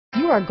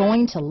are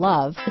going to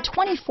love the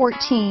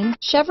 2014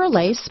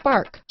 Chevrolet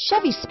Spark.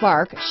 Chevy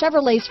Spark,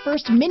 Chevrolet's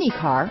first mini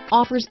car,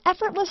 offers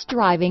effortless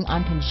driving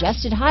on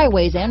congested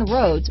highways and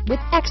roads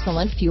with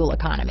excellent fuel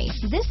economy.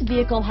 This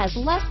vehicle has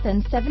less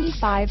than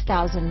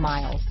 75,000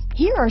 miles.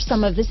 Here are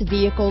some of this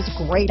vehicle's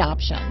great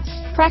options: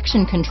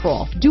 traction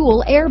control,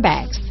 dual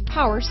airbags,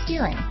 power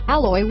steering,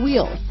 alloy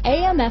wheels,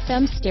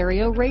 AM/FM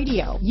stereo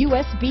radio,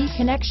 USB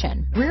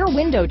connection, rear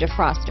window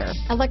defroster,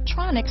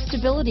 electronic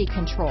stability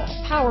control,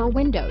 power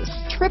windows,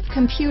 trip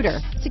computer,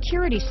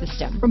 security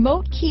system,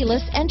 remote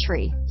keyless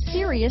entry,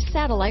 Sirius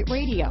satellite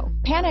radio,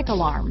 panic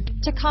alarm,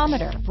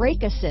 tachometer,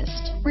 brake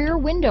assist, rear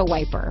window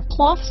wiper,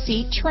 cloth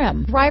seat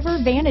trim, driver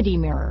vanity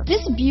mirror.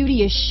 This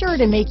beauty is sure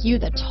to make you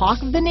the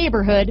talk of the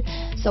neighborhood,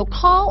 so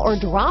call or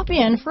drop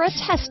in for a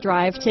test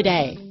drive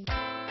today.